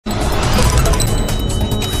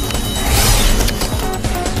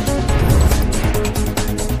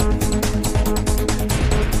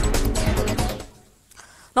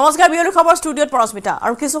নমস্কাৰ বিয়লি খবৰ ষ্টুডিঅ'ত পৰস্মিতা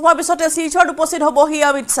আৰু কিছু সময় পিছতে শিলচৰত উপস্থিত হ'বহি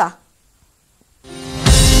অমিত শাহ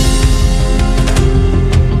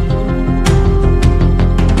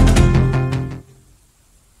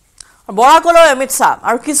বৰাকলৈ অমিত শাহ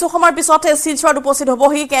আৰু কিছু সময়ৰ পিছতে শিলচৰত উপস্থিত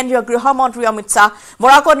হ'বহি কেন্দ্ৰীয় গৃহমন্ত্ৰী অমিত শাহ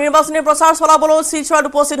বৰাকত নিৰ্বাচনী প্ৰচাৰ চলাবলৈ শিলচৰত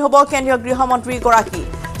উপস্থিত হ'ব কেন্দ্ৰীয় গৃহমন্ত্ৰী গৰাকী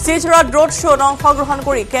শিলচৰত ৰোড শ্ব'ত অংশগ্ৰহণ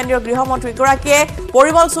কৰি কেন্দ্ৰীয় গৃহমন্ত্ৰী গৰাকীয়ে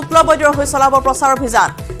পৰিমল শুক্লবৈদ্যৰ হৈ চলাব প্ৰচাৰ অভিযান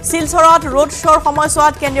শিলচৰত ৰোড শ্ব'ৰ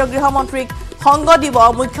সময়ছোৱাত কেন্দ্ৰীয় গৃহমন্ত্ৰীক সংগ দিব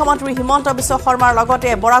মুখ্যমন্ত্ৰী হিমন্ত বিশ্ব শৰ্মাৰ লগতে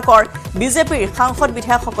বৰাকৰ বিজেপিৰ সাংসদ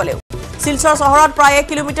বিধায়কসকলেও শিলচৰ চহৰত প্ৰায় 1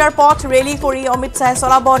 কিলোমিটাৰ পথ ৰেলী কৰি অমিত শাহে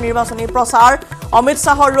চলাব নিৰ্বাচনী প্ৰচাৰ অমিত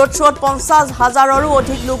শাহৰ ৰোড শ্ব'ত 50,000ৰো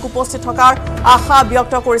অধিক লোক উপস্থিত থকাৰ আশা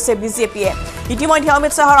ব্যক্ত কৰিছে বিজেপিয়ে ইতিমধ্যে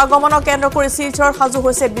অমিত শাহৰ আগমনক কেন্দ্ৰ কৰি শিলচৰ সাজু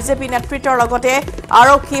হৈছে বিজেপি নেতৃত্বৰ লগতে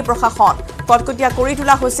আৰক্ষী প্ৰশাসন কটকটীয়া কৰি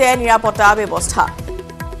তোলা হৈছে নিৰাপত্তা ব্যৱস্থা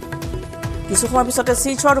কিছু সময় পিছতে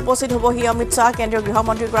শিলচৰত উপস্থিত হ'বহি অমিত শাহ কেন্দ্ৰীয়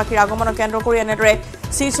গৃহমন্ত্ৰী গৰাকীৰ আগমনক কেন্দ্ৰ কৰি এনেদৰে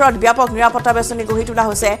শিলচৰত ব্যাপক নিৰাপত্তা ব্যৱস্থা গঢ়ি তোলা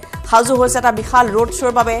হৈছে সাজু হৈছে এটা বিশাল ৰোড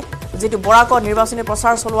শ্ব'ৰ বাবে যেটো বৰাকৰ নিৰ্বাচনী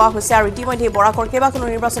প্ৰচাৰ চলোৱা হৈছে আৰু ইতিমধ্যে বৰাকৰ কেইবাখনো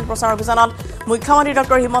নিৰ্বাচনী প্ৰচাৰ অভিযানত মুখ্যমন্ত্ৰী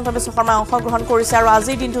ডক্টৰ হিমন্ত বিশ্ব শৰ্মাই অংশগ্ৰহণ কৰিছে আৰু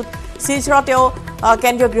আজিৰ দিনটোত শিলচৰতেও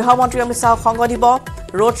কেন্দ্ৰীয় গৃহমন্ত্ৰী অমিত শাহক সংগ দিব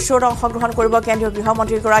ৰোড শ্ব'ত অংশগ্ৰহণ কৰিব কেন্দ্ৰীয়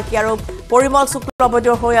গৃহমন্ত্ৰী গৰাকী আৰু পৰিমল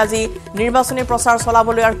শুক্লবৈদ্যৰ হৈ আজি নিৰ্বাচনী প্ৰচাৰ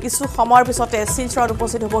চলাবলৈ আৰু কিছু সময়ৰ পিছতে শিলচৰত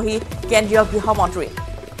উপস্থিত হ'বহি কেন্দ্ৰীয় গৃহমন্ত্ৰী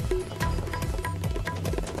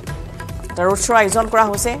ৰোড শ্ব'ৰ আয়োজন কৰা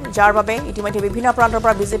হৈছে যাৰ বাবে ইতিমধ্যে বিভিন্ন প্ৰান্তৰ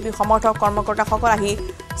পৰা বিজেপি সমৰ্থক কৰ্মকৰ্তাসকল আহি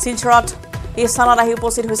শিলচৰত এই স্থানত আহি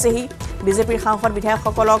উপস্থিত হৈছেহি বিজেপিৰ সাংসদ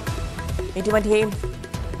বিধায়কসকলক ইতিমধ্যে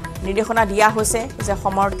নিৰ্দেশনা দিয়া হৈছে যে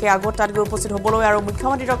সময়তকৈ আগত তাত গৈ উপস্থিত হ'বলৈ আৰু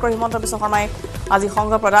মুখ্যমন্ত্ৰী ডক্টৰ হিমন্ত বিশ্ব শৰ্মাই আজি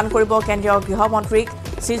সংগ প্ৰদান কৰিব কেন্দ্ৰীয় গৃহমন্ত্ৰীক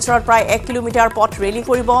শিলচৰত প্ৰায় 1 কিলোমিটাৰ পথ ৰেলী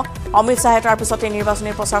কৰিব অমিত শাহে তাৰ পিছতে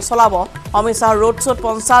নিৰ্বাচনী প্ৰচাৰ চলাব অমিত শাহৰ ৰোড শ্ব'ত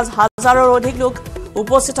 50,000ৰো অধিক লোক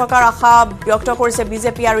উপস্থিত থকাৰ আশা ব্যক্ত কৰিছে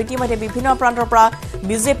বিজেপি আৰু ইতিমধ্যে বিভিন্ন প্ৰান্তৰ পৰা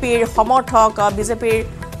বিজেপিৰ সমৰ্থক বিজেপিৰ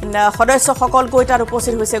সদস্যসকল গৈ তাত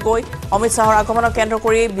উপস্থিত হৈছে গৈ অমিত শাহৰ আগমনক কেন্দ্ৰ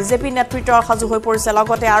কৰি বিজেপি নেতৃত্বৰ সাজু হৈ পৰিছে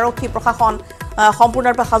লগতে আৰক্ষী প্ৰশাসন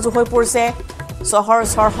সম্পূৰ্ণৰূপে সাজু হৈ পৰিছে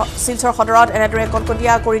শিলচৰ সদৰত এনেদৰে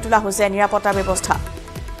কটকটীয়া কৰি তোলা হৈছে নিৰাপত্তা ব্যৱস্থা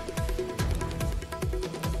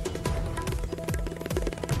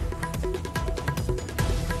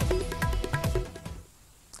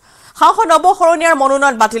সাংসদ নৱশৰণীয়াৰ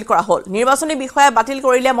মনোনয়ন বাতিল কৰা হ'ল নিৰ্বাচনী বিষয়াই বাতিল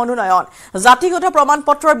কৰিলে মনোনয়ন জাতিগত প্ৰমাণ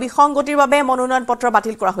পত্ৰৰ বিসংগতিৰ বাবে মনোনয়ন পত্ৰ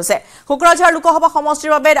বাতিল কৰা হৈছে কোকৰাঝাৰ লোকসভা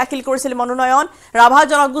সমষ্টিৰ বাবে দাখিল কৰিছিল মনোনয়ন ৰাভা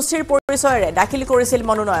জনগোষ্ঠীৰ পৰিচয়েৰে দাখিল কৰিছিল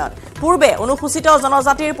মনোনয়ন পূৰ্বে অনুসূচিত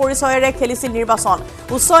জনজাতিৰ পৰিচয়েৰে খেলিছিল নিৰ্বাচন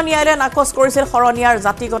উচ্চ ন্যায়ালয়ে নাকচ কৰিছিল শৰণীয়াৰ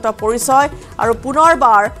জাতিগত পৰিচয় আৰু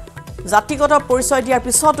পুনৰবাৰ জাতিগত পৰিচয় দিয়াৰ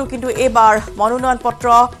পিছতো কিন্তু এইবাৰ মনোনয়ন পত্ৰ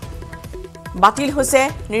বাতিল হৈছে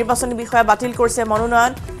নিৰ্বাচনী বিষয়াই বাতিল কৰিছে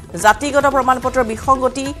মনোনয়ন জাতিগত প্ৰমাণপত্ৰৰ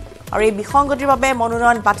বিসংগতি আৰু এই বিসংগতিৰ বাবে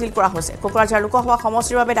মনোনয়ন বাতিল কৰা হৈছে কোকৰাঝাৰ লোকসভা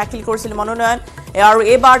সমষ্টিৰ বাবে দাখিল কৰিছিল মনোনয়ন আৰু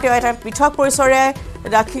এইবাৰ তেওঁ এটা পৃথক পৰিচয়েৰে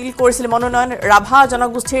দাখিল কৰিছিল মনোনয়ন ৰাভা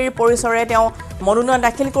জনগোষ্ঠীৰ পৰিচয়েৰে তেওঁ মনোনয়ন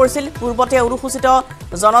দাখিল কৰিছিল পূৰ্বতে অনুসূচিত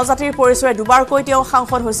জনজাতিৰ পৰিচয়েৰে দুবাৰকৈ তেওঁ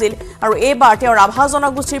সাংসদ হৈছিল আৰু এইবাৰ তেওঁ ৰাভা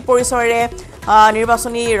জনগোষ্ঠীৰ পৰিচয়েৰে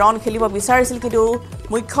নিৰ্বাচনী ৰণ খেলিব বিচাৰিছিল কিন্তু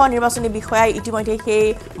মুখ্য নিৰ্বাচনী বিষয়াই ইতিমধ্যে সেই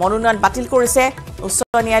মনোনয়ন বাতিল কৰিছে উচ্চ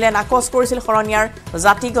ন্যায়ালয়ে নাকচ কৰিছিল শৰণীয়াৰ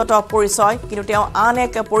জাতিগত পৰিচয় কিন্তু তেওঁ আন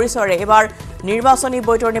এক পৰিচয়েৰে এবাৰ নিৰ্বাচনী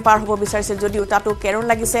বৈতৰণি পাৰ হ'ব বিচাৰিছিল যদিও তাতো কেৰুণ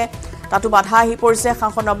লাগিছে তাতো বাধা আহি পৰিছে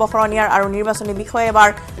সাংসদ নৱশৰণীয়াৰ আৰু নিৰ্বাচনী বিষয়ে এবাৰ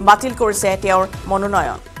বাতিল কৰিছে তেওঁৰ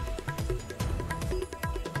মনোনয়ন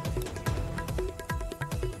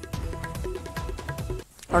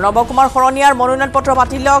নৱকুমাৰ শৰণীয়াৰ মনোনয়ন পত্ৰ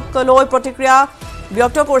বাতিলক লৈ প্ৰতিক্ৰিয়া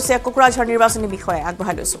ব্যক্ত কৰিছে কোকৰাঝাৰ নিৰ্বাচনী বিষয়ে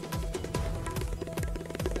আগবঢ়াই লৈছো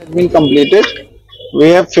been completed. We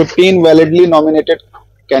have 15 validly nominated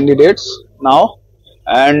candidates now,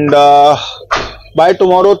 and by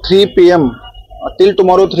tomorrow 3 p.m. Till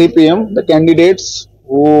tomorrow 3 p.m. the candidates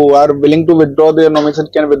who are willing to withdraw their nomination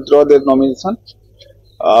can withdraw their nomination.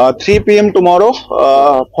 3 p.m. tomorrow,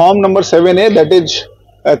 form number 7A, that is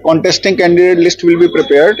contesting candidate list, will be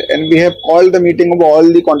prepared, and we have called the meeting of all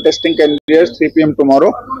the contesting candidates 3 p.m.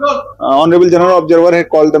 tomorrow. Honorable General Observer had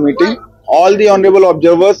called the meeting. All the honorable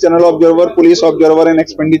observers, general observer, police observer and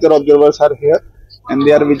expenditure observers are here and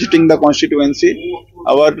they are visiting the constituency.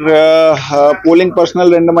 Our polling personnel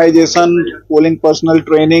randomization, polling personnel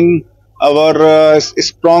training, our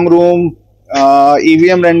strong room,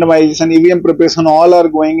 EVM randomization, EVM preparation, all are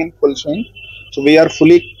going in full swing. So we are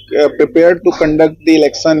fully prepared to conduct the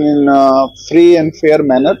election in free and fair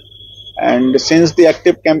manner, and since the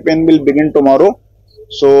active campaign will begin tomorrow,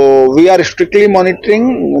 so we are strictly monitoring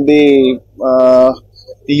the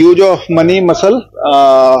use of money muscle,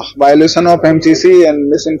 violation of MCC and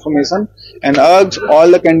misinformation, and urge all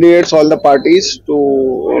the candidates, all the parties to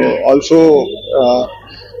also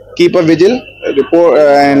keep a vigil, report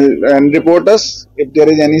and report us if there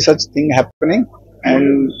is any such thing happening.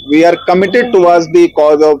 And we are committed towards the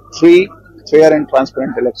cause of free, fair and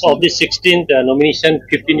transparent election. Of the 16th nomination,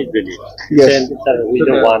 15 is released. Yes.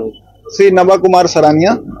 One. See, Nava Kumar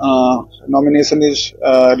Sarania nomination is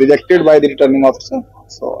rejected by the returning officer.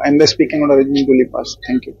 So, and the speaking order is duly passed.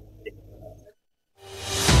 Thank you.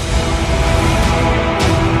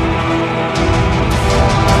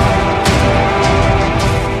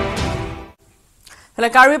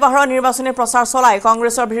 Karbi পাহাৰৰ নিৰ্বাচনী প্ৰচাৰ চলাই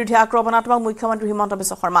কংগ্ৰেছৰ বিৰুদ্ধে আক্ৰমণাত্মক মুখ্যমন্ত্ৰী হিমন্ত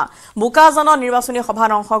বিশ্ব শৰ্মা বুকাজানৰ নিৰ্বাচনী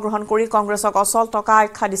সভাত অংশগ্ৰহণ কৰি কংগ্ৰেছক অচল টকা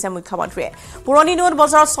আখ্যা দিছে মুখ্যমন্ত্ৰীয়ে পুৰণি নোট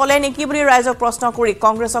বজাৰত চলে নেকি বুলি ৰাইজক প্ৰশ্ন কৰি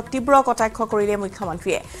কংগ্ৰেছক তীব্ৰ কটাক্ষ কৰিলে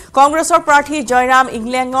মুখ্যমন্ত্ৰীয়ে কংগ্ৰেছৰ প্ৰাৰ্থী জয়ৰাম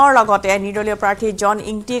ইংলেঙৰ লগতে নিৰ্দলীয় প্ৰাৰ্থী জন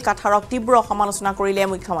ইংটি কাঠাৰক তীব্ৰ সমালোচনা কৰিলে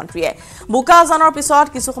মুখ্যমন্ত্ৰীয়ে বুকাজানৰ পিছত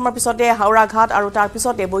কিছু সময়ৰ পিছতে হাওৰাঘাট আৰু তাৰ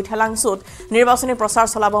পিছতে বৈঠালাংছুত নিৰ্বাচনী প্ৰচাৰ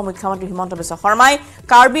চলাব মুখ্যমন্ত্ৰী হিমন্ত বিশ্ব শৰ্মাই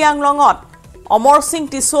কাৰ্বি আংলঙত অমৰ সিং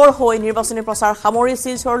টিছৰ হৈ নিৰ্বাচনী প্ৰচাৰ সামৰি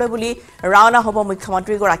শিলচৰলৈ বুলি ৰাওনা হ'ব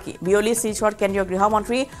মুখ্যমন্ত্ৰীগৰাকী বিয়লি শিলচৰত কেন্দ্ৰীয়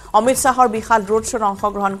গৃহমন্ত্ৰী অমিত শাহৰ বিশাল ৰোড শ্ব'ত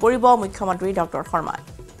অংশগ্ৰহণ কৰিব মুখ্যমন্ত্ৰী ডক্টৰ শৰ্মা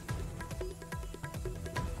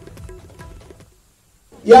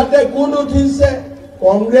ইয়াতে কোন উঠিছে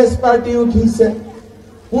কংগ্ৰেছ পাৰ্টি উঠিছে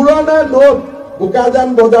পুৰণা নোট বুকাজান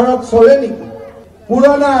বজাৰত চলে নেকি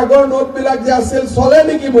পুৰণা আগৰ নোটবিলাক যে আছিল চলে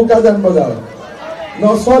নেকি বুকাজান বজাৰত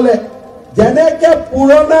নচলে যেনেকে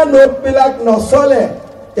পুৰণা নোটবিলাক নচলে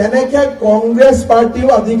তেনেকে কংগ্ৰেছ পাৰ্টিও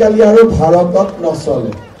আজিকালি আৰু ভাৰতত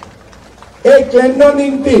নচলে এই কেন্দ্ৰ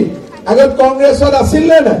নীতি আগত কংগ্ৰেছত আছিল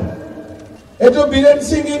নে এইটো বীৰেন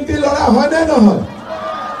সিং ইংতি লৰা হয় নে নহয়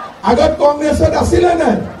আগত কংগ্ৰেছত আছিল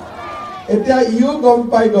নে এতিয়া ইও গম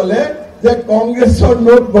পাই গলে যে কংগ্ৰেছৰ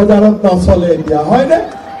নোট বজাৰত নচলে এতিয়া হয় নে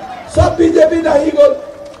সব বিজেপি আহি গল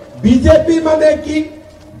বিজেপি মানে কি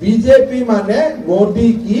বিজেপি মানে মোদী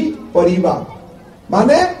কি परिवार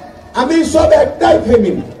माने आमी सब एकटाई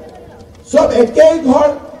फैमिली सब एके घर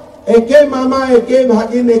एके मामा एके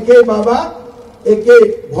भागिन एके बाबा एके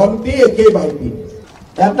भंटी एके भाइटी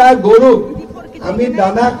एटा गरु आमी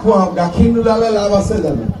दाना खुआओ गाखीर नुलाले लाभ आछे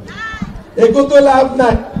जानो एको तो लाभ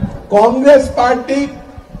नाइ कांग्रेस पार्टी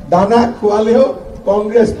दाना खुआलेओ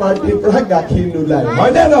कांग्रेस पार्टी पर गाखीर नुलाय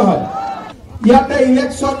হয় না নহয় ইয়াতে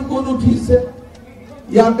ইলেকশন কোন উঠিছে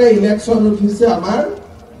ইয়াতে ইলেকশন উঠিছে আমাৰ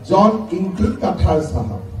জন ইংটি কাঠাৰ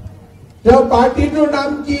সাহেব তেওঁৰ পাৰ্টিটোৰ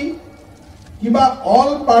নাম কি কিবা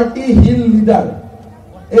অল পাৰ্টি হিল লিডাৰ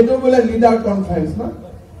এটো বলে লিডাৰ কনফাৰেন্স না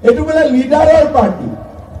এটো বলে লিডাৰৰ পাৰ্টি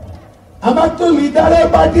আমাকতো লিডাৰৰ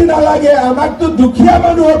পাৰ্টি নালাগে আমাকতো দুখীয়া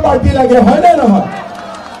মানুহৰ পাৰ্টি লাগে হয় নে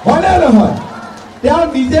নহয় তেওঁ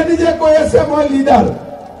নিজে নিজে কৈ আছে মই লিডাৰ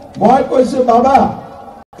মই কৈছো বাবা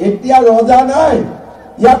এতিয়া ৰজা নাই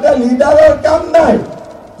ইয়াতে লিডাৰৰ কাম নাই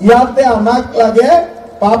ইয়াতে আমাক লাগে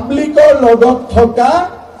পাব্লিকৰ লগত থকা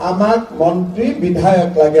আমাক মন্ত্ৰী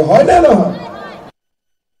বিধায়ক লাগে হয় নে নহয়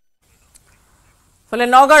ফলে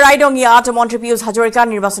নগৰ ৰাইডঙিয়াত মন্ত্ৰী পিয়ুষ হাজৰিকাৰ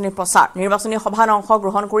নিৰ্বাচনী সভাত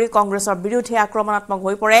অংশগ্ৰহণ কৰি কংগ্ৰেছৰ বিৰুদ্ধে আক্ৰমণাত্মক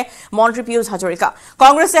হৈ পৰে মন্ত্ৰী পিয়ুষ হাজৰিকা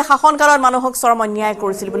কংগ্ৰেছে শাসনকালত মানুহক চৰম অন্যায়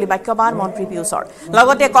কৰিছিল বুলি বাক্যবান মন্ত্ৰী পিয়ুষৰ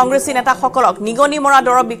লগতে কংগ্ৰেছী নেতাসকলক নিগনি মৰা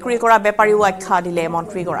দৰৱ বিক্ৰী কৰা বেপাৰীও আখ্যা দিলে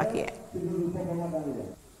মন্ত্ৰীগৰাকীয়ে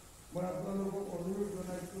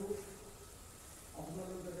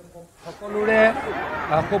সকলোৰে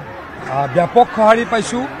খুব ব্যাপক সঁহাৰি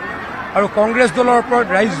পাইছোঁ আৰু কংগ্ৰেছ দলৰ ওপৰত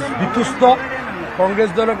ৰাইজ বিতুষ্ট কংগ্ৰেছ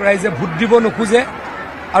দলক ৰাইজে ভোট দিব নোখোজে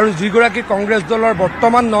আৰু যিগৰাকী কংগ্ৰেছ দলৰ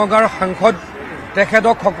বৰ্তমান নগাঁৱৰ সাংসদ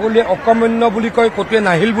তেখেতক সকলোৱে অকমান্য বুলি কয় কটোৱে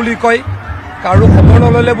নাহিল বুলি কয় কাৰো খবৰ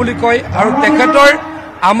নললে বুলি কয় আৰু তেখেতৰ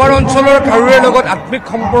আমাৰ অঞ্চলৰ কাৰোৰে লগত আত্মিক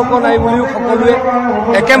সম্পৰ্ক নাই বুলিও সকলোৱে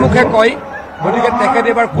একেমুখে কয় গতিকে তেখেত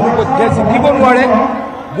এবাৰ কোনো পধ্যে জিকিব নোৱাৰে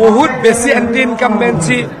বহুত বেছি এণ্টি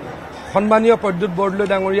ইনকামবেঞ্চি সন্মানীয় প্ৰদ্যুৎ বৰদলৈ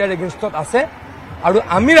ডাঙৰীয়াৰ এগেইনষ্টত আছে আৰু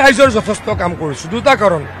আমি ৰাইজৰ যথেষ্ট কাম কৰিছোঁ দুটা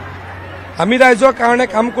কাৰণ আমি ৰাইজৰ কাৰণে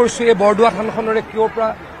কাম কৰিছোঁ এই বৰদোৱা থানখনৰে কিয়ৰ পৰা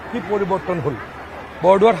কি পৰিৱৰ্তন হ'ল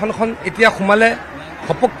বৰদোৱা থানখন এতিয়া সোমালে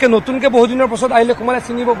ঘপককৈ নতুনকৈ বহুদিনৰ পাছত আহিলে সোমালে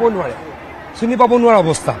চিনি পাব নোৱাৰা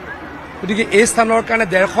অৱস্থা গতিকে এই স্থানৰ কাৰণে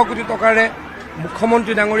 150 কোটি টকাৰে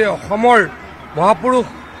মুখ্যমন্ত্ৰী ডাঙৰীয়া অসমৰ মহাপুৰুষ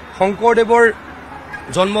শংকৰদেৱৰ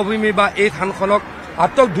জন্মভূমি বা এই থানখনক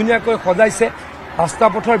আটক ধুনীয়াকৈ সজাইছে ৰাস্তা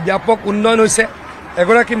পথৰ ব্যাপক উন্নয়ন হৈছে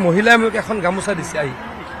এগৰাকী মহিলাই মোক এখন গামোচা দিছে আহি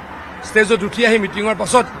ষ্টেজত উঠি আহি মিটিঙৰ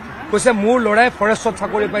পাছত কৈছে মোৰ ল'ৰাই ফৰেষ্টত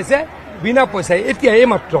চাকৰি পাইছে বিনা পইচাই এতিয়া এই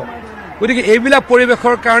মাত্ৰ গতিকে এইবিলাক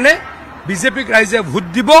পৰিৱেশৰ কাৰণে বিজেপিক ৰাইজে ভোট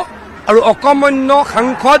দিব আৰু অকমান্য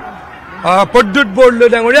সাংসদ প্ৰদ্যুৎ বৰদলৈ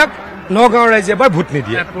ডাঙৰীয়াক নগাঁও ৰাইজে এবাৰ ভোট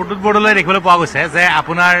নিদিয়ে প্ৰদ্যুৎ বৰদলৈ দেখিবলৈ পোৱা গৈছে যে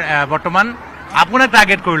আপোনাৰ বৰ্তমান আপোনাক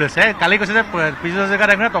টাৰ্গেট কৰি লৈছে কালি কৈছে যে পীযুষ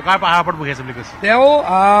হাজৰিকা টকাৰ পাহাৰৰ ওপৰত বহি আছে বুলি কৈছে তেওঁ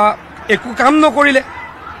একো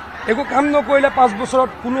কাম নকৰিলে 5 বছৰত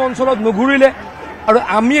কোনো অঞ্চলত নঘূৰিলে আৰু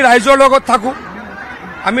আমি ৰাইজৰ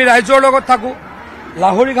লগত থাকোঁ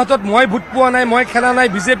লাহৰীঘাটত মই ভোট পোৱা নাই মই খেলা নাই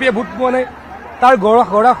বিজেপিয়ে ভোট পোৱা নাই তাৰ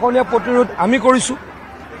গৰাখহনীয়া প্ৰতিৰোধ আমি কৰিছোঁ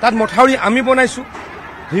তাত মথাউৰি আমি বনাইছোঁ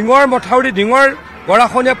ঢিঙৰ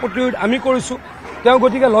গৰাখহনীয়া প্ৰতিৰোধ আমি কৰিছোঁ তেওঁ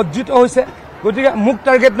গতিকে লজ্জিত হৈছে গতিকে মোক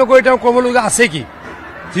টাৰ্গেট নকৰি তেওঁ ক'বলগীয়া আছে কি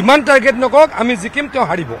যিমান টাৰ্গেট নকৰক আমি জিকিম তেওঁ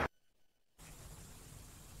হাৰিব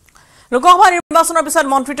লোকসভা নিৰ্বাচনৰ পিছত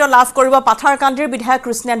মন্ত্ৰিত্ব লাভ কৰিব পাথাৰকান্দিৰ বিধায়ক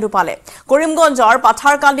কৃষ্ণেন্দু পালে কৰিমগঞ্জৰ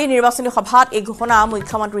পাথাৰকান্দি নিৰ্বাচনী সভাত এই ঘোষণা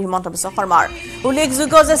মুখ্যমন্ত্ৰী হিমন্ত বিশ্ব শৰ্মাৰ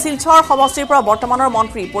উল্লেখযোগ্য যে শিলচৰ সমষ্টিৰ পৰা বৰ্তমানৰ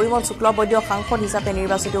মন্ত্ৰী পৰিমল শুক্লবৈদ্য সাংসদ হিচাপে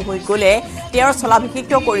নিৰ্বাচিত হৈ গ'লে তেওঁৰ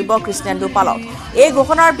স্থলাভিষিক্ত কৰিব কৃষ্ণেন্দু পালক এই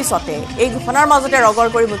ঘোষণাৰ মাজতে ৰগৰ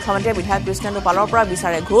কৰি মুখ্যমন্ত্ৰীয়ে বিধায়ক কৃষ্ণেন্দু পালৰ পৰা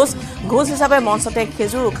বিচাৰে ঘোষ হিচাপে মঞ্চতে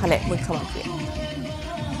খেজুৰ উখালে মুখ্যমন্ত্ৰীয়ে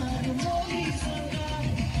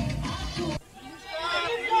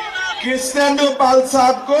कृष्णेंदु पाल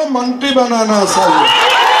साहब को मंत्री बनाना चाहिए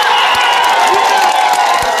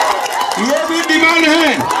ये भी डिमांड है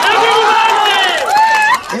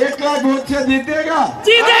 1 लाख वोट से जीतेगा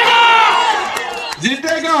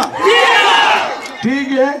ठीक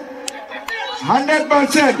है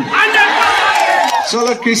 100%।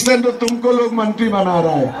 चलो कृष्णेंदु तुमको लोग मंत्री बना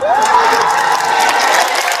रहा है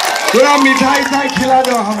थोड़ा मिठाई खिला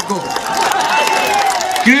दो हमको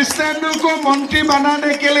कृष्णेंदु को मंत्री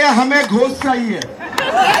बनाने के लिए हमें घोष चाहिए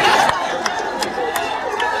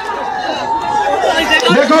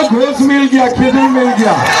देखो घोष मिल गया खेजूर मिल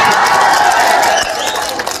गया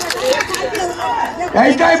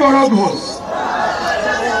এইটাই বড় ঘোষ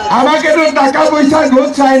আমাকে তো টাকা পয়সা ঘোষ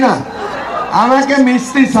চাই না আমাকে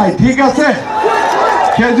মিষ্টি চাই ঠিক আছে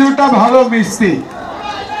খেজুরটা ভালো মিষ্টি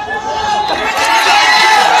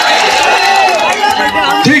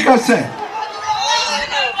ঠিক আছে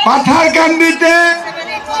পাথারকান্দিতে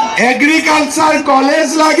এগ্রিকালচার কলেজ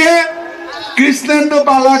লাগে কৃষ্ণেন্দু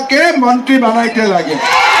পালাকে মন্ত্রী বানাইতে লাগে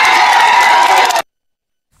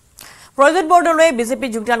প্ৰদ্যুৎ বৰদলৈয়ে বিজেপি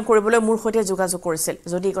যোগদান কৰিবলৈ মোৰ সৈতে যোগাযোগ কৰিছিল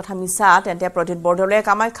যদি কথা মিছা তেন্তে প্ৰদ্যুৎ বৰদলৈয়ে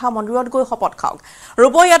কামাখ্যা মন্দিৰত গৈ শপত খাওক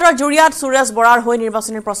ৰূপয়াতৰ জুৰিয়াত সুৰেশ বৰাৰ হৈ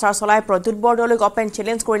নিৰ্বাচনী প্ৰচাৰ চলাই প্ৰদ্যুৎ বৰদলৈক অপেন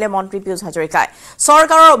চেলেঞ্জ কৰিলে মন্ত্ৰী পীযুষ হাজৰিকাই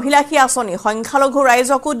চৰকাৰৰ অভিলাষী আঁচনি সংখ্যালঘু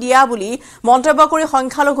ৰাইজকো দিয়া বুলি মন্তব্য কৰি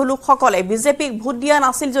সংখ্যালঘু লোকসকলে বিজেপিক ভোট দিয়া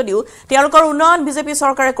নাছিল যদিও তেওঁলোকৰ উন্নয়ন বিজেপি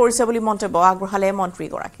চৰকাৰে কৰিছে বুলি মন্তব্য আগবঢ়ালে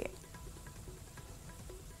মন্ত্ৰীগৰাকীয়ে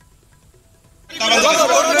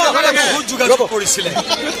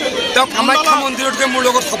কামাখ্যা মন্দিৰতকে মোৰ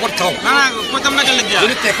লগত শপত খাওঁ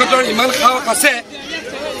যদি তেখেতৰ ইমান সাহস আছে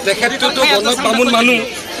তেখেতটোতো গণক বামুণ মানুহ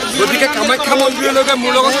গতিকে কামাখ্যা মন্দিৰলৈকে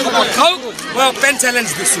মোৰ লগত শপত খাওঁ মই অপেন চেলেঞ্জ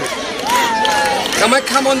দিছোঁ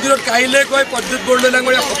কামাখ্যা মন্দিৰত কাইলৈ গৈ প্ৰদ্যুৎ বৰদলৈ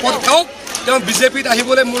ডাঙৰীয়া শপত খাওক তেওঁ বিজেপিত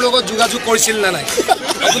আহিবলৈ মোৰ লগত যোগাযোগ কৰিছিল নে নাই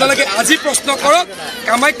আপোনালোকে আজি প্ৰশ্ন কৰক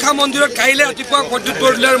কামাখ্যা মন্দিৰত কাইলৈ ৰাতিপুৱা প্ৰদ্যুৎ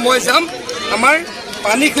বৰদলৈ আৰু মই যাম আমাৰ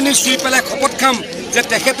পানীখিনি চুই পেলাই শপত খাম যে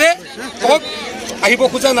তেখেতে কওক আহিব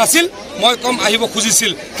খোজা নাছিল মই কম আহিব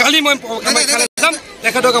খুজিছিল কালি মই কামাখ্যালৈ যাম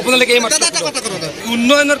তেখেতক আপোনালোকে এই মাত্ৰ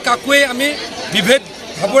উন্নয়নৰ কাকোৱে আমি বিভেদ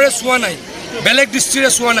ভাৱৰে চোৱা নাই বেলেগ দৃষ্টিৰে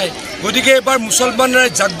চোৱা নাই গতিকে এবাৰ মুছলমান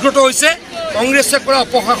ৰাইজ জাগ্ৰত হৈছে কংগ্ৰেছে কৰা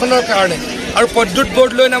অপশাসনৰ কাৰণে আৰু প্ৰদ্যুৎ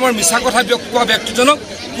বৰদলৈ নামৰ মিছা কথা কোৱা ব্যক্তিজনক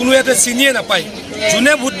কোনো ইয়াতে চিনিয়ে নাপায়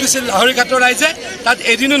যোনে ভোট দিছিল লাহৰীঘাটৰ ৰাইজে তাত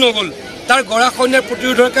এদিনো নগ'ল তাৰ গৰাখহনীয়াৰ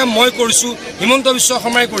প্ৰতিৰোধৰ কাম মই কৰিছোঁ হিমন্ত বিশ্ব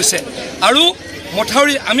শৰ্মাই কৰিছে আৰু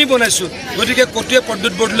মথাউৰি আমি বনাইছোঁ গতিকে কটুৱে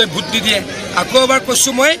প্ৰদ্যুৎ বৰদলৈ ভোট নিদিয়ে আকৌ এবাৰ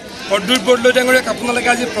কৈছোঁ মই প্ৰদ্যুৎ বৰদলৈ ডাঙৰীয়াক আপোনালোকে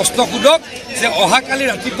আজি প্ৰশ্ন সোধক যে অহাকালি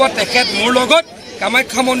ৰাতিপুৱা তেখেত মোৰ লগত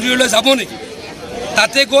কামাখ্যা মন্দিৰলৈ যাব নেকি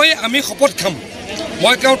তাতে গৈ আমি শপত খাম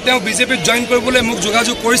মই কওঁ তেওঁ বিজেপিত জইন কৰিবলৈ মোক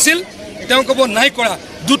যোগাযোগ কৰিছিল তেওঁ ক'ব নাই কৰা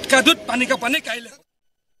দুধ কা দুধ পানী কা পানী কাইলৈ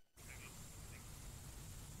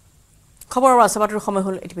খবৰৰ আচবাটোৰ সময়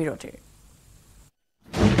হ'ল এটি বিৰতিৰ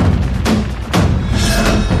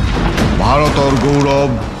ভাৰতৰ গৌৰৱ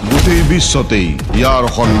গোটেই বিশ্বতেই ইয়াৰ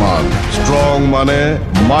সন্মান ষ্ট্ৰং মানে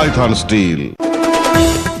মাইথান ষ্টীল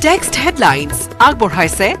টেক্সট হেডলাইন্স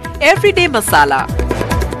আগবঢ়াইছে এভৰিডে মছালা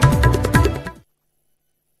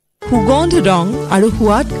সুগন্ধ ৰং আৰু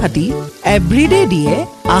সোৱাদ খাটি এভৰিডে দিয়ে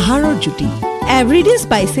আহাৰৰ জুতি everyday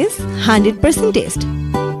spices 100% test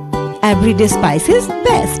everyday spices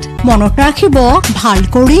best মনত ৰাখিব ভাল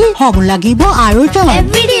কৰি হব লাগিব আৰু জন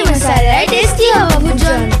এভৰিডে মছালা টেষ্টি হ'ব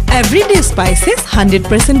বুজন everyday spices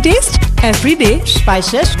 100% test everyday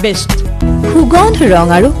spices best সুগন্ধ ৰং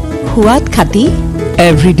আৰু সোৱাদ খাটি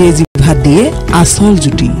এভৰিডে জিভাত দিয়ে আসল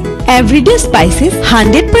জুতি everyday spices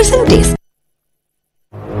 100% test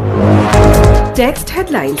text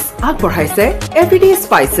headlines আগবঢ়াইছে এভৰিডে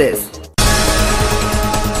স্পাইচেছ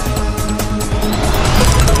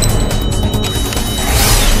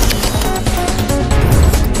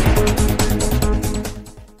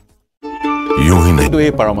কিন্তু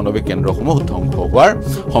এই পাৰমাণৱিক কেন্দ্ৰসমূহ ধ্বংস হোৱাৰ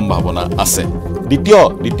সম্ভাৱনা আছে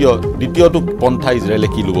দ্বিতীয়টো পন্থা ইজৰাইলে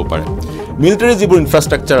কি ল'ব পাৰে মিলিটাৰী যিবোৰ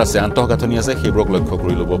ইনফ্ৰাষ্ট্ৰাকচাৰ আছে আন্তঃগাঁথনি আছে সেইবোৰক লক্ষ্য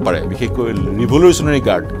কৰি ল'ব পাৰে বিশেষকৈ ৰিভলিউচনাৰী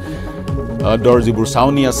গাৰ্ড দৰ যিবোৰ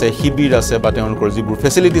চাউনি আছে শিবিৰ আছে বা তেওঁলোকৰ যিবোৰ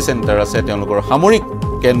ফেচিলিটি চেণ্টাৰ আছে তেওঁলোকৰ সামৰিক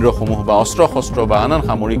কেন্দ্ৰসমূহ বা অস্ত্ৰ শস্ত্ৰ বা আন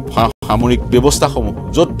সামৰিক ব্যৱস্থাসমূহ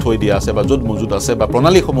য'ত থৈ দিয়া আছে বা য'ত মজুত আছে বা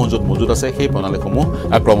প্ৰণালীসমূহ য'ত মজুত আছে সেই প্ৰণালীসমূহ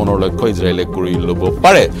আক্ৰমণৰ লক্ষ্য ইজৰাইলে কৰি ল'ব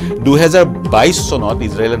পাৰে 2022 চনত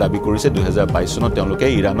ইজৰাইলে দাবী কৰিছে 2022 চনত তেওঁলোকে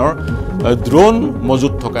ইৰাণৰ ড্ৰোন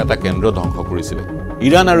মজুত থকা এটা কেন্দ্ৰ ধ্বংস কৰিছিলে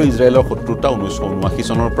ইৰাণ আৰু ইজৰাইলৰ শত্ৰুতা 1979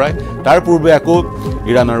 চনৰ প্ৰায় তাৰ পূৰ্বে আকৌ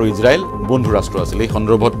ইৰাণ আৰু ইজৰাইল বন্ধু ৰাষ্ট্ৰ আছিল এই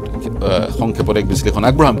সন্দৰ্ভত সংক্ষেপত এক বিশ্লেষণ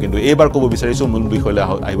আগবঢ়াম কিন্তু এইবাৰ ক'ব বিচাৰিছোঁ মূল বিষয়লৈ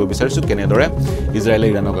আহিব বিচাৰিছোঁ কেনেদৰে ইজৰাইলে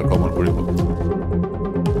ইৰাণক আক্ৰমণ কৰিব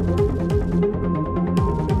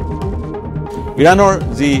ইৰাণৰ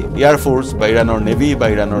যি এয়াৰ ফ'ৰ্চ বা ইৰাণৰ নেভি বা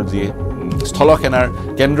ইৰাণৰ যি স্থলসেনাৰ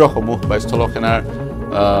কেন্দ্ৰসমূহ বা স্থলসেনাৰ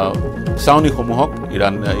চাউনিসমূহক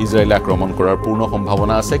ইজৰাইলে আক্ৰমণ কৰাৰ পূৰ্ণ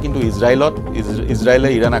সম্ভাৱনা আছে কিন্তু ইজৰাইলে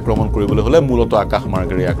ইৰাণ আক্ৰমণ কৰিবলৈ হ'লে মূলতঃ আকাশ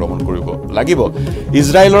মাৰ্গেৰে আক্ৰমণ কৰিব লাগিব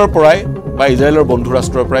ইজৰাইলৰ পৰাই বা ইজৰাইলৰ বন্ধু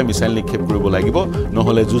ৰাষ্ট্ৰৰ পৰাই মিছাইল নিক্ষেপ কৰিব লাগিব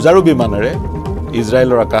নহ'লে যুঁজাৰু বিমানেৰে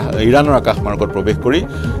ইৰাণৰ আকাশ মাৰ্গত প্ৰৱেশ কৰি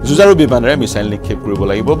যুঁজাৰু বিমানেৰে মিছাইল নিক্ষেপ কৰিব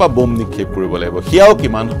লাগিব বা বোম নিক্ষেপ কৰিব লাগিব সেয়াও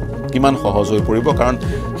কিমান সহজ হৈ পৰিব কাৰণ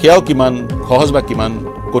সেয়াও কিমান সহজ বা কিমান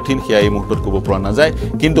কঠিন সেয়া এই মুহূৰ্তত ক'ব পৰা নাযায়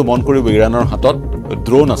কিন্তু মন কৰিব ইৰাণৰ হাতত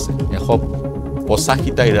ড্ৰোন আছে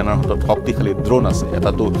 185টা ইৰাণৰ হাতত শক্তিশালী ড্ৰোন আছে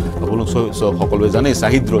এটাতো সকলোৱে জানে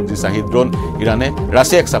শাহিদ ড্ৰোন ইৰাণে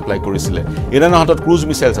ৰাছিয়াক ছাপ্লাই কৰিছিলে ইৰাণৰ হাতত ক্ৰুজ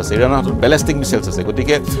মিছাইলছ আছে ইৰাণৰ হাতত বেলিষ্টিক মিছাইলছ আছে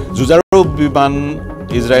গতিকে যুঁজাৰু বিমান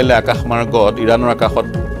ইজৰাইলে আকাশ মাৰ্গত ইৰাণৰ আকাশত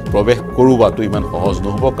প্ৰৱেশ কৰোৱাটো ইমান সহজ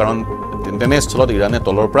নহ'ব কাৰণ তেনেস্থলত ইৰাণে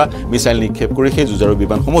তলৰ পৰা মিছাইল নিক্ষেপ কৰি সেই যুঁজাৰু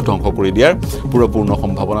বিমানসমূহ ধ্বংস কৰি দিয়াৰ পূৰ্ণ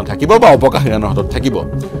সম্ভাৱনা থাকিব বা অৱকাশ ইৰাণৰ হাতত থাকিব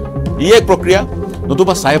ই এক প্ৰক্ৰিয়া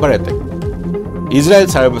নতুবা চাইবাৰ এটেক ইজৰাইল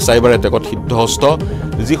চাইবাৰ এটেকত সিদ্ধহস্ত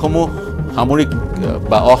যিসমূহ সামৰিক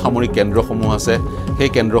বা অসামৰিক কেন্দ্ৰসমূহ আছে সেই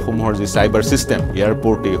কেন্দ্ৰসমূহৰ যি চাইবাৰ ছিষ্টেম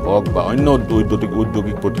এয়াৰপৰ্টেই হওক বা অন্য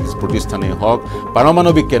ঔদ্যোগিক প্ৰতিষ্ঠানেই হওক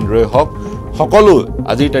পাৰমাণৱিক কেন্দ্ৰই হওক সকলো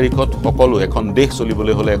আজিৰ তাৰিখত সকলো এখন দেশ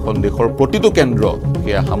চলিবলৈ হ'লে এখন দেশৰ প্ৰতিটো কেন্দ্ৰ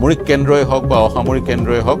সেয়া সামৰিক কেন্দ্ৰই হওক বা অসামৰিক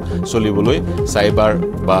কেন্দ্ৰই হওক চলিবলৈ চাইবাৰ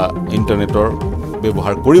বা ইণ্টাৰনেটৰ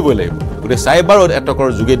ব্যৱহাৰ কৰিবই লাগিব গতিকে চাইবাৰ এটেকৰ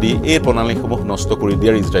যোগেদি এই প্ৰণালীসমূহ নষ্ট কৰি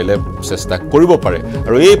দিয়াৰ ইজৰাইলে চেষ্টা কৰিব পাৰে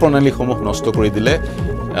আৰু এই প্ৰণালীসমূহ নষ্ট কৰি দিলে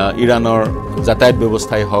ইৰাণৰ যাতায়াত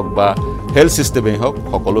ব্যৱস্থাই হওক বা হেল্থ ছিষ্টেমেই হওক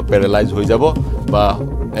সকলো পেৰালাইজ হৈ যাব বা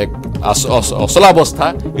এক অচলাৱস্থা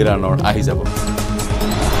ইৰাণৰ আহি যাব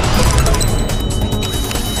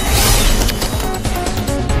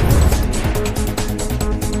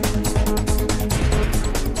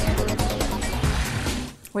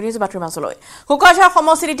কোকৰাঝাৰ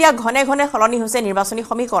সমষ্টিত এতিয়া ঘনে ঘনে সলনি হৈছে নিৰ্বাচনী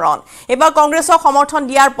সমীকৰণ এবাৰ কংগ্ৰেছক সমৰ্থন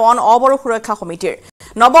দিয়াৰ পণ অবড়ো সুৰক্ষা সমিতিৰ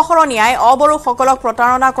নৱসৰণীয়াই অবড়োসকলক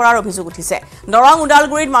প্ৰতাৰণা কৰাৰ অভিযোগ উঠিছে দৰং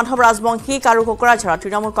উদালগুৰিত মাধৱ ৰাজবংশীক আৰু কোকৰাঝাৰত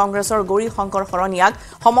তৃণমূল কংগ্ৰেছৰ গৌৰী শংকৰ শৰণীয়াক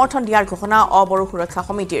সমৰ্থন দিয়াৰ ঘোষণা অবড়ো সুৰক্ষা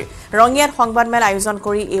সমিতিৰ ৰঙিয়াত সংবাদমেল আয়োজন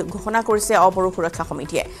কৰি এই ঘোষণা কৰিছে অবড়ো সুৰক্ষা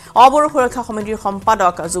সমিতিয়ে অবড়ো সুৰক্ষা সমিতিৰ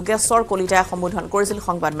সম্পাদক যোগেশ্বৰ কলিতাই সম্বোধন কৰিছিল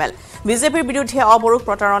সংবাদমেল বিজেপিৰ বিৰুদ্ধে অবড়োক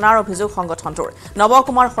প্ৰতাৰণাৰ অভিযোগ সংগঠনটোৰ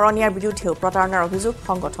নৱকুমাৰ শৰণীয়াৰ বিৰুদ্ধেও প্ৰতাৰণাৰ অভিযোগ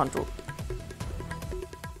সংগঠনটোৰ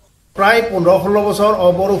প্ৰায় 15-16 বছৰ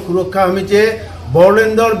অবড়ো সুৰক্ষা সমিতিয়ে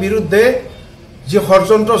বড়োলেণ্ডৰ বিৰুদ্ধে যি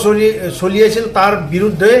ষড়যন্ত্ৰ চলি আছিল তাৰ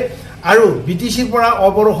বিৰুদ্ধে আৰু বিটিচিৰ পৰা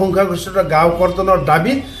অবড়ো সংখ্যাগৰিষ্ঠতা গাঁও কৰ্তনৰ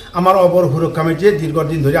দাবীত আমাৰ অবড়ো সুৰক্ষা সমিতিয়ে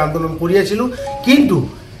দীৰ্ঘদিন ধৰি আন্দোলন কৰি আছিল কিন্তু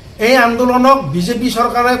এই আন্দোলনক বিজেপি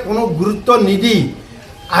চৰকাৰে কোনো গুৰুত্ব নিদি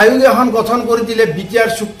আয়োগ এখন গঠন কৰি দিলে বিটিআৰ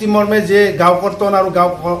চুক্তি মৰ্মে যে গাঁও কৰ্তন আৰু গাঁও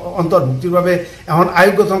অন্তৰ্ভুক্তিৰ বাবে এখন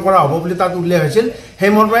আয়োগ গঠন কৰা হ'ব বুলি তাত উল্লেখ হৈছিল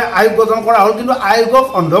সেই মৰ্মে আয়োগ গঠন কৰা হ'ল কিন্তু আয়োগক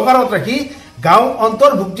অন্ধকাৰত ৰাখি গাঁও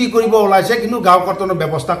অন্তৰ্ভুক্তি কৰিব ওলাইছে কিন্তু গাঁও কৰ্তনৰ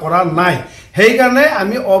ব্যৱস্থা কৰা নাই সেইকাৰণে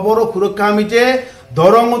আমি অবড়ো সুৰক্ষা সমিতিয়ে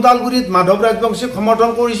দৰং উদালগুৰিত মাধৱ ৰাজবংশীক সমৰ্থন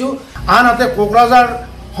কৰিছোঁ আনহাতে কোকৰাঝাৰ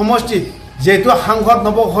সমষ্টিত যেহেতু সাংসদ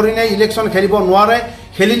নৱসৰণীয়াই ইলেকশ্যন খেলিব নোৱাৰে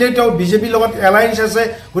খেলিলেও তেওঁ বিজেপিৰ লগত এলায়েন্স আছে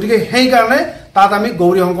গতিকে সেইকাৰণে তাত আমি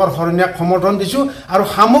গৌৰী শংকৰ শৰণীয়াক সমৰ্থন দিছোঁ আৰু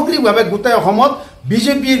সামগ্ৰিকভাৱে গোটেই অসমত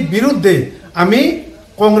বিজেপিৰ বিৰুদ্ধে আমি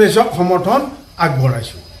কংগ্ৰেছক সমৰ্থন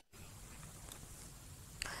আগবঢ়াইছোঁ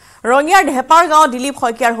ৰঙিয়াৰ ঢেপাৰ গাঁও দিলীপ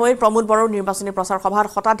শইকীয়াৰ হৈ প্ৰমোদ বড়োৰ নিৰ্বাচনী প্ৰচাৰ সভাত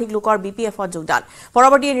শতাধিক লোকৰ বিপিএফত যোগদান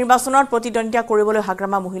পৰৱৰ্তী নিৰ্বাচনত প্ৰতিদ্বন্দ্বিতা কৰিবলৈ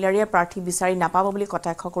হাগ্ৰামা মহিলাৰীয়ে প্ৰাৰ্থী বিচাৰি নাপাব বুলি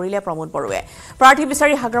কটাক্ষ কৰিলে প্ৰমোদ বড়োৱে প্ৰাৰ্থী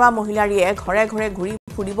বিচাৰি হাগ্ৰামা মহিলাৰীয়ে ঘৰে ঘৰে ঘূৰি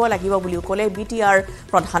ফুৰিব লাগিব বুলিও ক'লে বিটিআৰ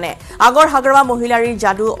প্ৰধানে আগৰ হাগ্ৰামা মহিলাৰীৰ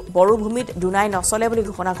যাদু বড়ো ভূমিত দুনাই নচলে বুলি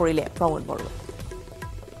ঘোষণা কৰিলে প্ৰমোদ বড়োৱে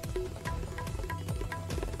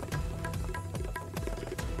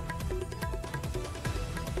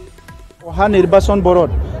অহা নিৰ্বাচন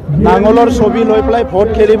বৰত নাঙলৰ ছবি লৈ পেলাই ভোট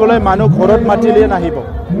খেলিবলৈ মানুহ ঘৰত মাতিলে নাহিব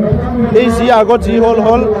এই যি আগত যি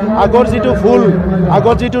হ'ল আগৰ যিটো ভুল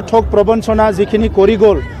আগত যিটো ঠক প্ৰবঞ্চনা যিখিনি কৰি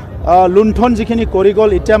গ'ল লুণ্ঠন যিখিনি কৰি গ'ল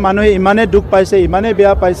এতিয়া মানুহে ইমানে দুখ পাইছে ইমানে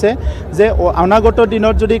বেয়া পাইছে যে অনাগত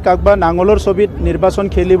দিনত যদি কাকবা নাঙলৰ ছবিত নিৰ্বাচন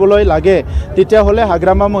খেলিবলৈ লাগে তেতিয়াহ'লে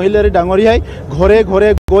হাগ্ৰামা মহিলাৰী ডাঙৰীয়াই ঘৰে ঘৰে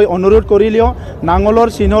গৈ অনুৰোধ কৰিলেও নাঙলৰ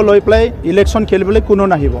চিহ্ন লৈ পেলাই ইলেকশ্যন খেলিবলৈ কোনো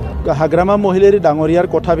নাহিব হাগ্ৰামা মহিলাৰী ডাঙৰীয়াৰ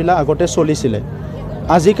কথাবিলাক আগতে চলিছিলে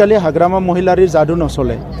আজিকালি হাগ্ৰামা মহিলাৰীৰ যাদু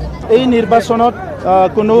নচলে এই নিৰ্বাচনত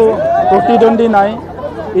কোনো প্ৰতিদ্বন্দ্বী নাই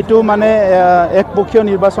ইটো মানে একপক্ষীয়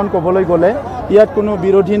নিৰ্বাচন ক'বলৈ গ'লে ইয়াত কোনো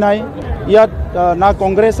বিৰোধী নাই ইয়াত না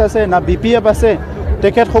কংগ্ৰেছ আছে না বিপিএফ আছে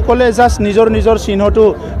তেখেতসকলে জাষ্ট নিজৰ নিজৰ চিহ্নটো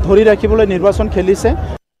ধৰি ৰাখিবলৈ নিৰ্বাচন খেলিছে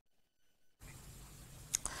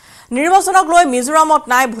নিৰ্বাচনক লৈ মিজোৰামত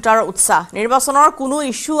নাই ভোটাৰৰ উৎসাহ নিৰ্বাচনৰ কোনো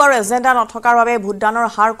ইস্যু আৰু এজেণ্ডা নথকাৰ বাবে ভোটদানৰ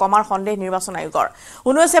হাৰ কমাৰ সন্দেহ নিৰ্বাচন আয়োগৰ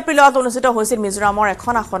 19 এপ্ৰিলত অনুষ্ঠিত হৈছিল মিজোৰামৰ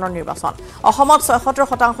এখন আসনৰ নিৰ্বাচন অসমত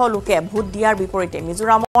 76% লোকে ভোট দিয়াৰ বিপৰীতে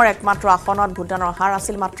মিজোৰামৰ একমাত্ৰ আসনত ভোটদানৰ হাৰ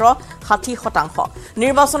আছিল মাত্ৰ 60%।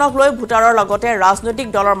 নিৰ্বাচনক লৈ ভোটাৰৰ লগতে ৰাজনৈতিক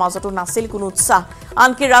দলৰ মাজতো নাছিল কোনো উৎসাহ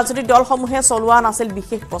আনকি ৰাজনৈতিক দলসমূহে চলোৱা নাছিল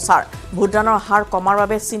বিশেষ প্ৰচাৰ ভোটদানৰ হাৰ কমাৰ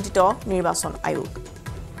বাবে চিন্তিত নিৰ্বাচন আয়োগ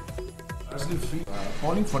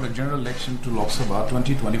Calling for the general election to Lok Sabha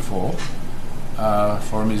 2024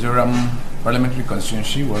 for Mizoram parliamentary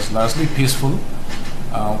constituency was largely peaceful,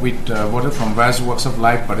 with voters from various walks of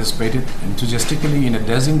life participated enthusiastically in a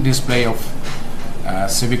dazzling display of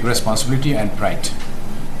civic responsibility and pride.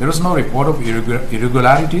 There was no report of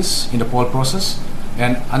irregularities in the poll process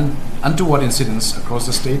and untoward incidents across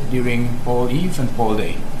the state during poll eve and poll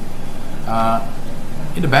day.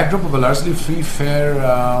 In the backdrop of a largely free, fair,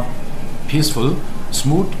 peaceful,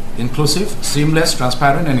 smooth, inclusive, seamless,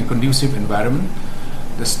 transparent and conducive environment,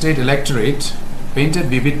 the state electorate painted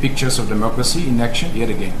vivid pictures of democracy in action yet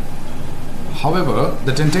again. However,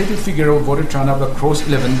 the tentative figure of voter turnout across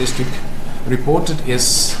 11 districts reported is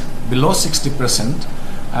below 60%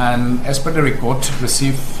 and as per the record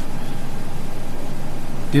received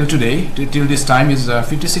till today, till this time is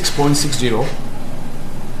 56.60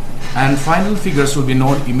 and final figures will be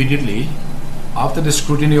known immediately after the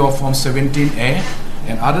scrutiny of Form 17A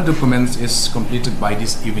and other documents is completed by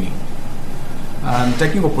this evening. And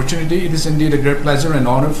taking opportunity, it is indeed a great pleasure and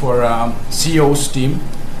honor for CEO's team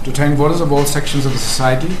to thank voters of all sections of the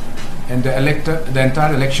society and the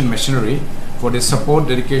entire election machinery for their support,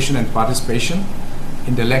 dedication and participation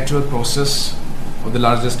in the electoral process of the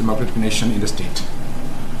largest democratic nation in the state.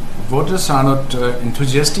 Voters are not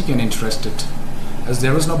enthusiastic and interested, as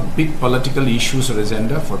there was no big political issues or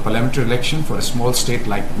agenda for parliamentary election for a small state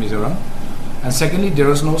like Mizoram. And secondly, there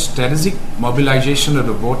was no strategic mobilization of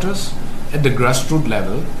the voters at the grassroots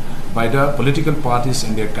level by the political parties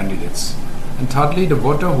and their candidates. And thirdly, the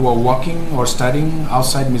voters who are working or studying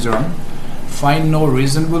outside Mizoram find no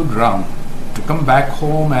reasonable ground to come back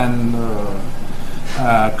home and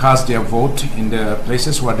cast their vote in the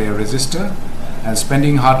places where they register and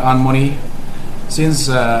spending hard-earned money since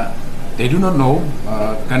they do not know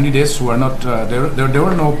candidates who are not there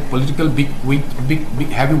were no political big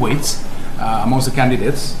heavyweights amongst the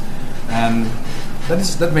candidates, and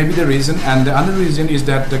that may be the reason. And the other reason is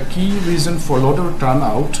that the key reason for lower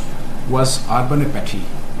turnout was urban apathy.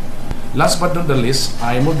 Last but not the least,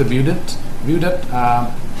 I am of the view that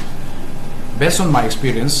based on my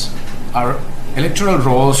experience, our electoral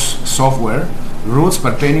rolls software rules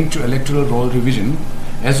pertaining to electoral roll revision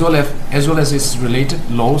as well as its related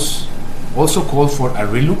laws also call for a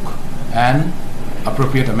relook and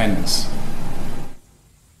appropriate amendments.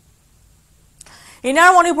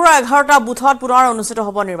 Inner মণিপুৰৰ 11টা বুথত পুনৰ অনুষ্ঠিত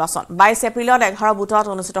হ'ব নিৰ্বাচন 22 এপ্ৰিলত 11 বুথত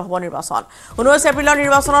অনুষ্ঠিত হ'ব নিৰ্বাচন 19 এপ্ৰিলৰ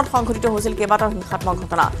নিৰ্বাচনত সংঘটিত হৈছিল কেইবাটাও হিংসাত্মক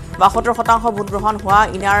ঘটনা 72% ভোট গ্ৰহণ হোৱা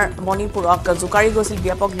ইনাৰ মণিপুৰক জোকাৰি গৈছিল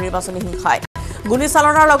ব্যাপক নিৰ্বাচনী হিংসাই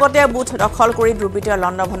গুলীচালনাৰ লগতে বুথ দখল কৰি দুৰ্বৃত্তই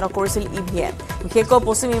লণ্ডভণ্ড কৰিছিল ইভিএম বিশেষকৈ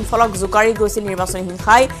পশ্চিম ইম্ফলক জোকাৰি গৈছিল নিৰ্বাচনী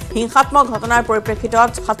হিংসাই হিংসাত্মক ঘটনাৰ পৰিপ্ৰেক্ষিতত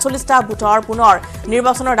 47টা বুথৰ পুনৰ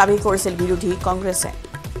নিৰ্বাচনৰ দাবী কৰিছিল বিৰোধী কংগ্ৰেছে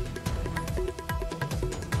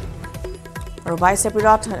আৰু 22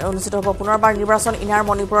 এপ্ৰিলত অনুষ্ঠিত হ'ব পুনৰবাৰ নিৰ্বাচন ইনাৰ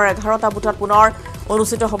মণিপুৰৰ 11টা বুথত পুনৰ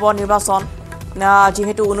অনুষ্ঠিত হ'ব নিৰ্বাচন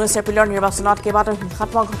যেহেতু 19 এপ্ৰিলৰ নিৰ্বাচনত কেইবাটাও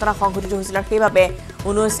হিংসাত্মক ঘটনা সংঘটিত হৈছিল সেইবাবে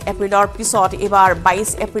 19 এপ্ৰিলৰ পিছত এবাৰ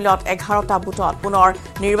 22 এপ্ৰিলত 11টা বুথত পুনৰ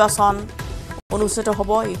নিৰ্বাচন অনুষ্ঠিত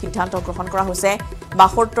হ'ব এই সিদ্ধান্ত গ্ৰহণ কৰা হৈছে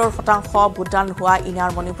 72% ভোটদান হোৱা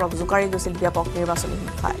ইনাৰ মণিপুৰক জোকাৰি গৈছিল ব্যাপক নিৰ্বাচনী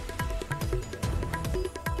হিংসাই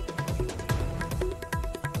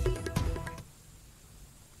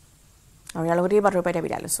আৰু ইয়াৰ লগতে বাতৰি পাই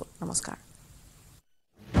বিদায় লৈছো নমস্কাৰ